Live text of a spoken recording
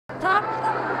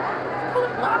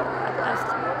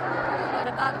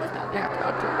Good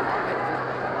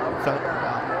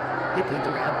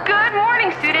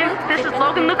morning, students. This is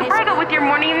Logan Lucabrega with your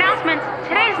morning announcements.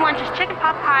 Today's lunch is chicken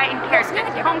pot pie and carrot sticks.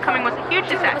 Homecoming was a huge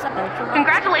success.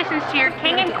 Congratulations to your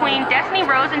king and queen, Destiny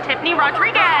Rose and Tiffany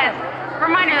Rodriguez.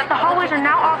 Reminder that the hallways are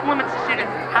now off limits to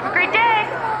students. Have a great day.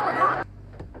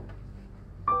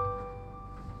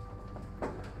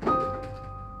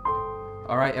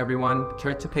 All right, everyone,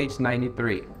 turn to page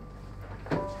 93.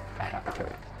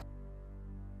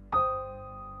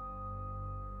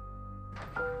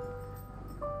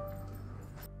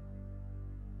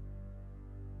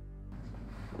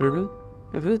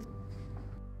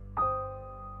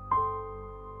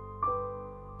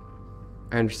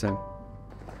 I understand.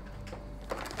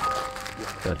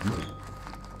 Good.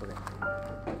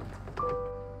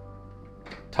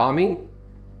 Tommy?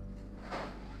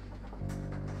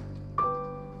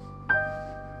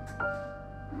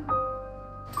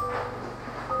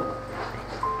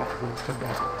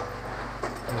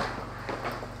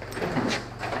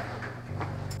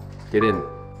 Get in.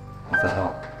 What the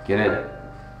hell? Get in.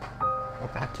 Go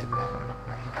back to bed.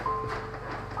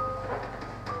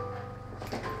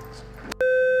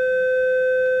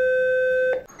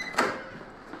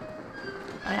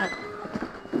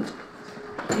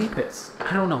 This.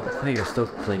 I don't know why you're still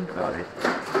complaining about it.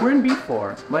 We're in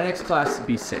B4. My next class is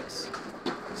B6.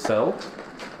 So?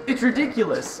 It's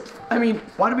ridiculous. I mean,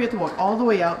 why do we have to walk all the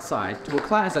way outside to a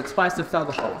class that's 5 steps down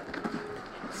the hall?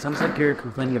 Sounds like you're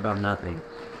complaining about nothing.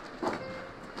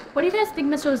 What do you guys think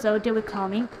Mr. Zoe did with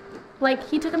Tommy? Like,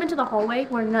 he took him into the hallway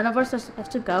where none of us are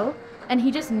supposed to go, and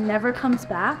he just never comes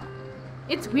back?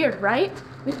 It's weird, right?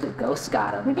 Maybe the ghost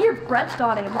got him. Maybe your breath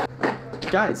got him.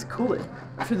 Guys, cool it.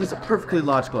 I'm sure there's a perfectly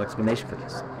logical explanation for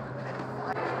this.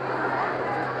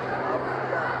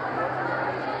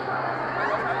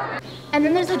 And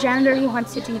then there's a janitor who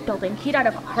haunts City building. He died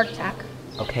of a heart attack.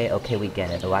 Okay, we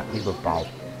get it. A lot of people involved.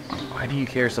 Why do you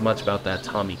care so much about that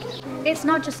Tommy kid? It's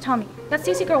not just Tommy. That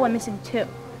Stacy girl went missing too.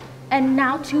 And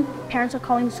now 2 parents are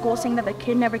calling the school saying that the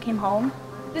kid never came home.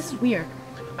 This is weird.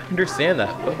 I understand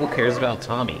that, but who cares about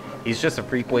Tommy? He's just a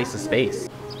freak waste of space.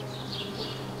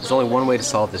 There's only one way to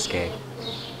solve this game.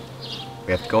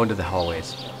 We have to go into the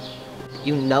hallways.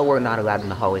 You know we're not allowed in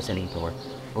the hallways anymore.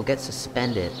 We'll get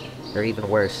suspended, or even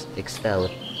worse,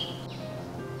 expelled.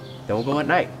 Then we'll go at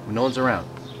night, when no one's around.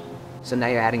 So now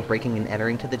you're adding breaking and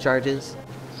entering to the charges?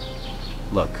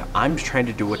 Look, I'm just trying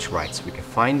to do what's right so we can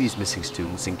find these missing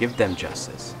students and give them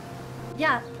justice.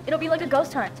 Yeah, it'll be like a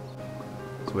ghost hunt. So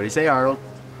what do you say, Arnold?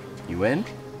 You in?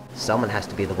 Someone has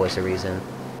to be the voice of reason.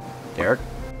 Derek?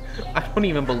 I don't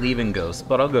even believe in ghosts,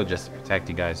 but I'll go just to protect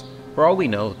you guys. For all we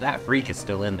know, that freak is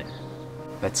still in there.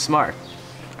 That's smart.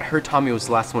 I heard Tommy was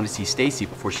the last one to see Stacy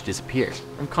before she disappeared.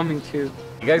 I'm coming too.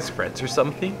 You guys friends or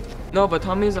something? No, but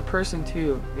Tommy is a person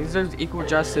too. He deserves equal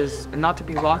justice and not to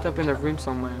be locked up in a room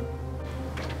somewhere.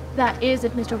 That is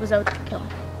if Mr. Wazzo didn't kill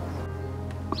him.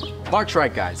 Mark's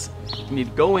right, guys. We need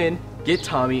to go in, get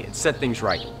Tommy, and set things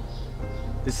right.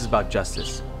 This is about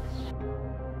justice.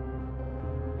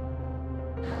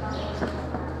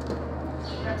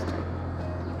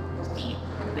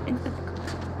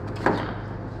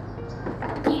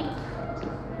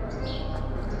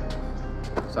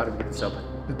 So how do we get this open?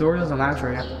 The door doesn't latch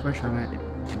right. You have to push on it.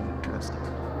 Interesting.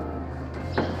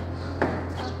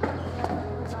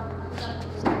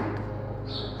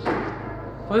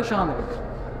 Push on it.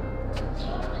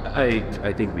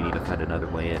 I think we need to find another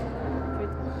way in.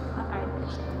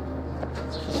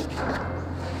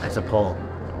 That's a pull.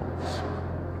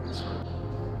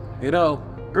 You know,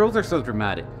 girls are so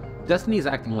dramatic. Destiny's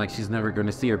acting like she's never going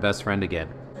to see her best friend again.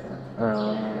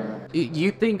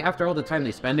 You think after all the time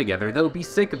they spend together, they'll be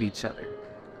sick of each other.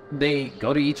 They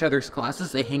go to each other's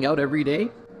classes, they hang out every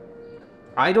day.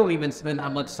 I don't even spend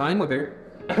that much time with her.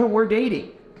 We're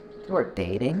dating. You're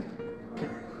dating?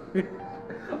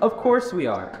 Of course we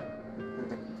are.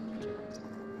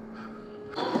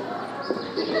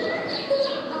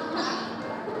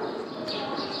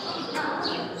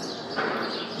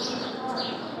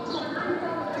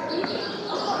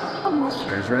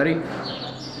 Guys ready?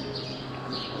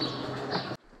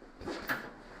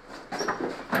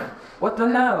 What the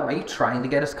hell? Are you trying to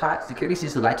get us caught? Security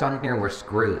sees the lights on in here and we're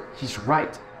screwed. He's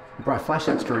right. He brought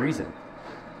flashlights for a reason.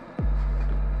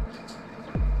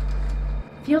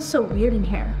 Feels so weird in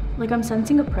here. Like I'm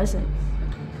sensing a presence.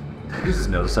 There's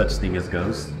no such thing as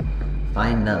ghosts.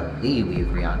 Fine, no. We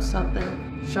agree on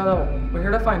something. Shut up. We're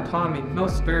here to find Tommy. No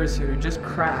spirits here, just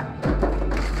crack.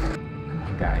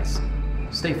 Hey guys,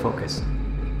 stay focused.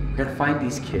 We gotta find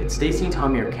these kids. Stacy and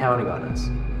Tommy are counting on us.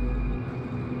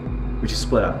 We should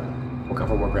split up. We'll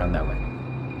cover more ground that way.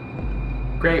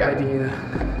 Great idea.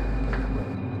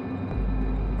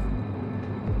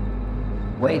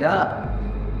 Wait up.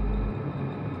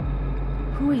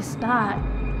 Who is that?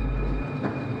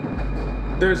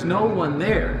 There's no one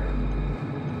there.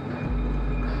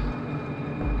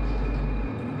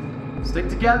 Stick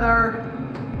together.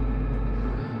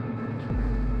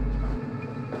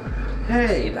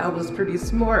 Hey, that was pretty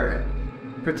smart.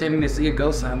 Pretending to see a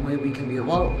ghost that way we can be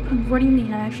alone. What do you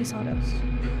mean? I actually saw those.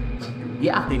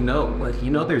 Yeah, I know, but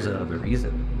you know there's another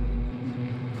reason.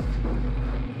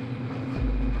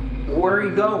 Where are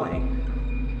you going?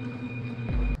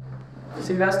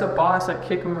 See, that's the boss that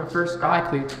kicked him the first sky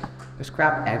cleat. There's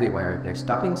crap everywhere. They're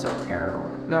stopping so terrible.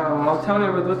 No, I'll tell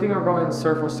you, we're looking or going in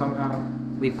circles somehow.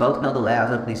 We both know the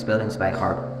layout of these buildings by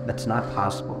heart. That's not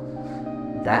possible.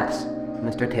 That's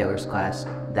Mr. Taylor's class.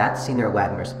 That's Senior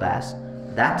Wagner's class.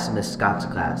 That's Miss Scott's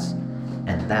class.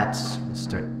 And that's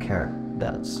Mr.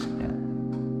 Carabel's. Yeah.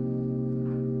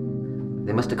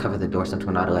 They must have covered the door since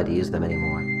we're not allowed to use them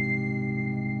anymore.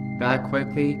 That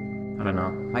quickly? I don't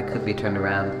know. I could be turned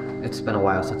around. It's been a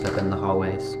while since I've been in the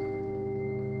hallways.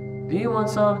 Do you want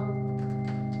some?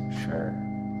 Sure.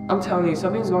 I'm telling you,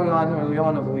 something's going on here. We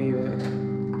all don't believe it.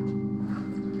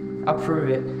 I'll prove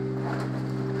it.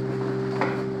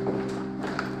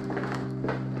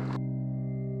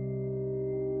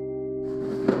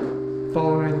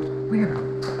 Following. Weird.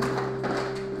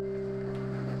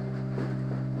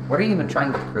 What are you even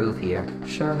trying to prove here?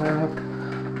 Shut up.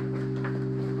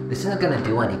 This isn't gonna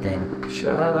do anything.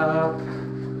 Shut up.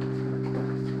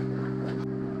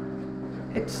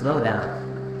 Hey, slow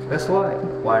down. Guess what?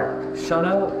 What? Shut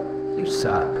up. You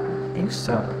suck. You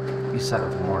suck. You suck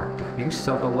more. You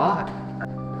suck a lot.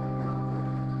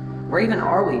 Where even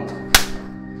are we?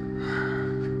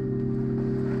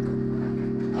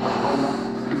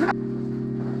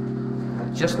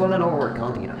 I just wanna know where we're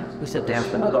going, you know. We sit down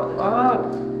for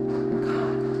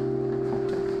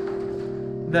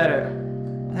There.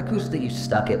 That proves that you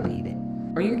suck at leading.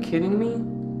 Are you kidding me?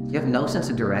 You have no sense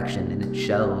of direction, and it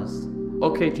shows.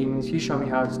 Okay, Genius, you show me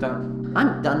how it's done.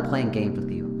 I'm done playing games with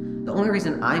you. The only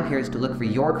reason I'm here is to look for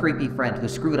your creepy friend who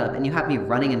screwed up, and you have me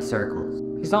running in circles.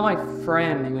 He's not my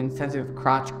friend, you insensitive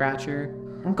crotch scratcher.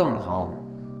 I'm going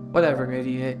home. Whatever,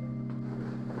 idiot.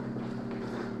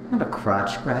 I'm not a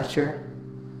crotch scratcher.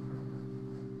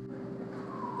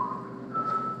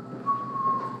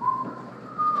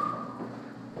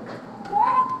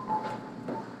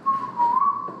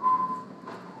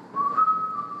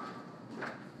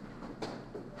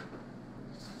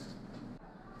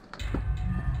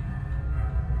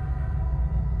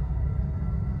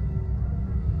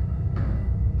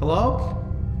 Hello?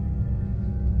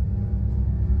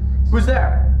 Who's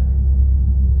there?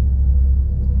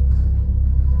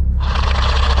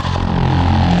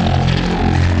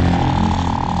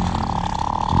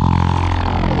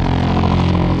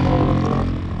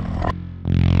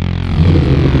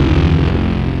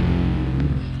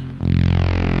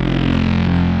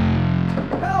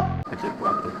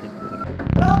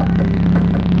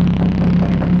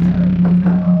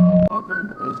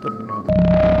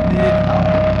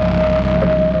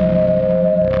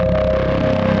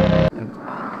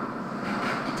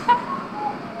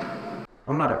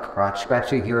 I'm not a crotch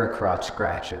scratcher, you're a crotch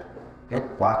scratcher. Get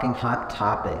walking hot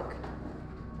topic.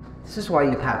 This is why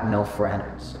you have no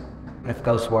friends. If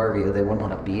ghosts were you, they wouldn't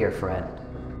want to be your friend.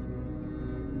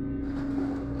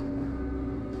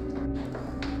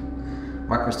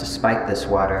 Markers to spike this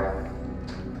water.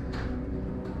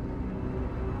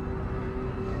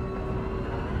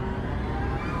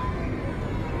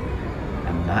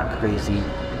 I'm not crazy.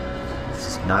 This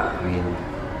is not real.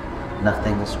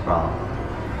 Nothing's wrong.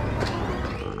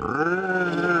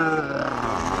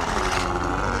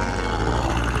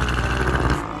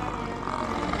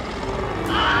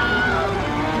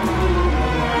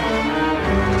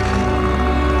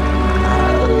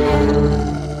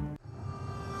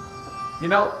 You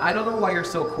know, I don't know why you're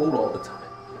so cold all the time.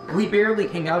 We barely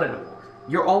hang out anymore.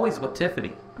 You're always with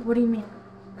Tiffany. What do you mean?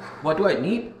 What do I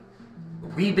need?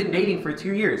 We've been dating for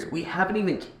 2 years. We haven't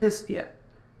even kissed yet.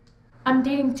 I'm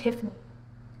dating Tiffany.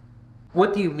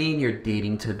 What do you mean you're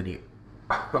dating Tiffany?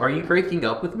 Are you breaking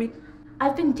up with me?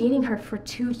 I've been dating her for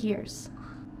 2 years.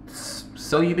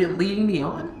 So you've been leading me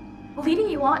on? Leading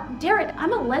you on? Darren,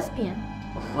 I'm a lesbian.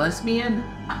 A lesbian?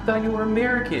 I thought you were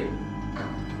American.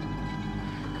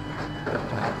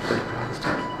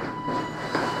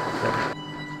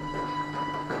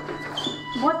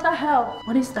 What the hell?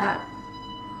 What is that?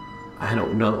 I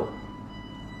don't know.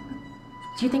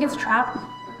 Do you think it's a trap?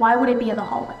 Why would it be in the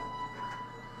hallway?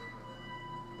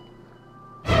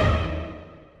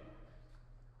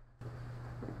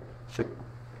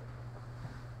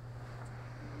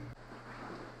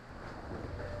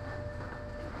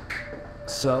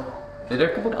 So, did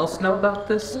everyone else know about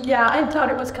this? Yeah, I thought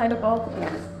it was kind of awful.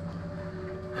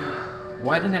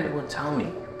 Why didn't anyone tell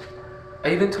me? I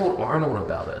even told Arnold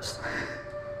about us.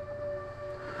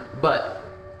 But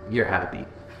you're happy.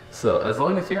 So as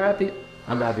long as you're happy,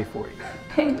 I'm happy for you.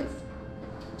 Thanks.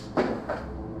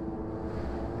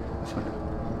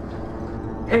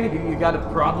 Hey, you got a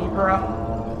problem, bro?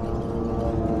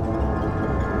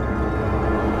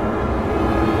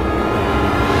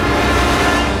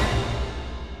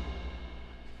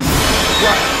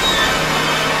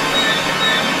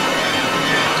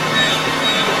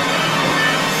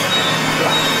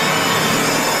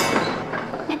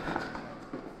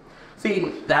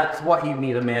 See, that's what you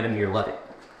need a man in your life.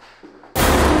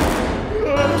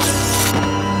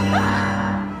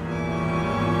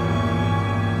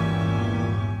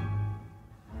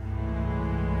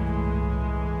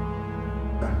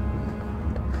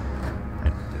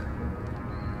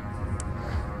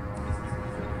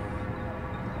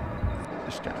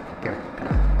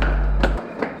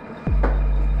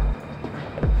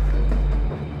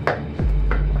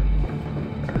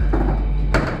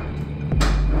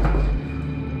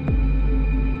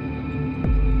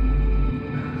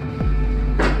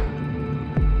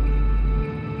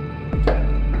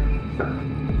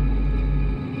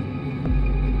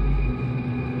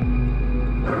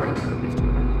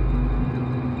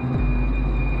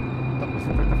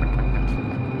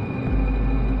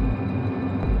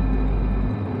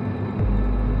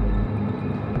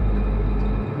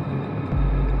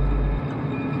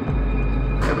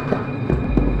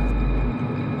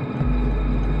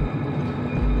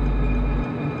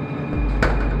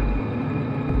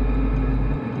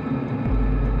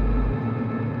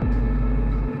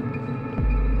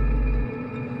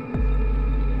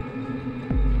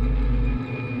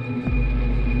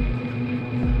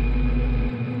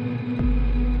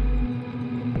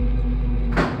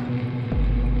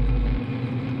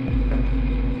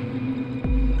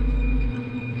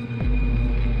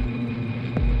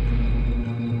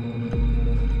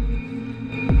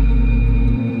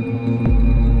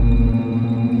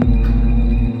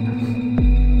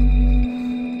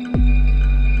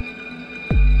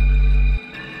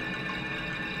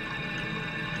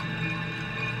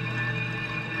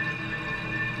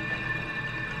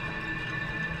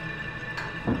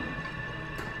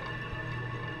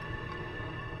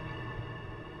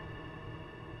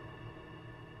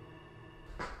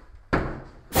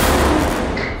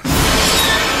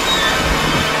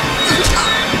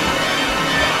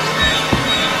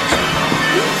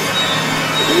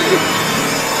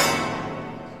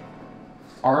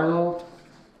 Arnold,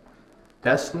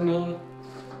 Destiny,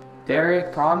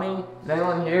 Derek, Tommy, is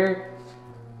anyone here?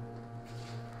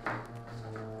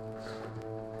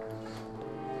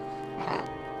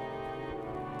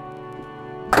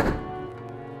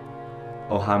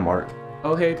 Oh, hi, Mark.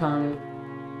 Oh, hey, Tommy.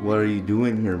 What are you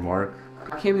doing here, Mark?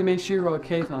 I came to make sure you're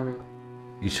okay, Tommy.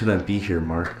 You shouldn't be here,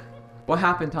 Mark. What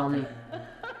happened, Tommy?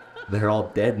 They're all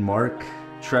dead, Mark.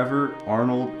 Trevor,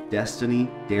 Arnold, Destiny,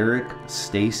 Derek,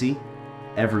 Stacy,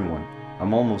 everyone.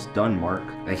 I'm almost done, Mark.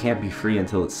 I can't be free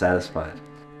until it's satisfied.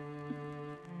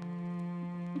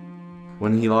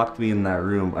 When he locked me in that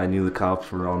room, I knew the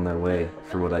cops were on their way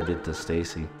for what I did to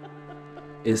Stacy.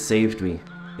 It saved me.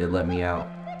 It let me out.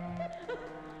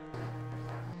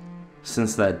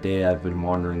 Since that day, I've been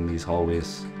wandering these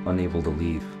hallways, unable to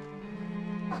leave.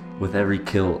 With every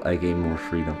kill, I gain more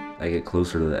freedom. I get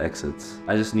closer to the exits.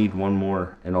 I just need one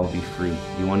more, and I'll be free.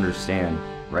 You understand,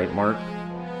 right, Mark?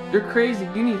 You're crazy.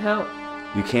 You need help.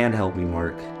 You can help me,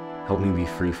 Mark. Help me be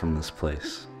free from this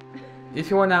place. If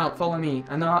you want out, follow me.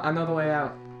 I know the way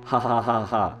out. Ha ha ha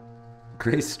ha.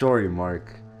 Great story, Mark.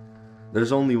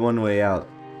 There's only one way out.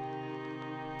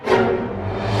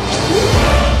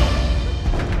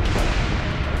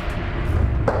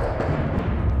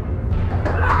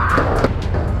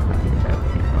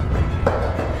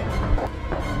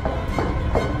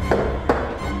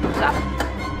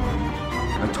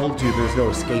 I told you there's no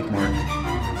escape, Mark.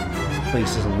 This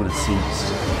place isn't what it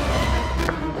seems.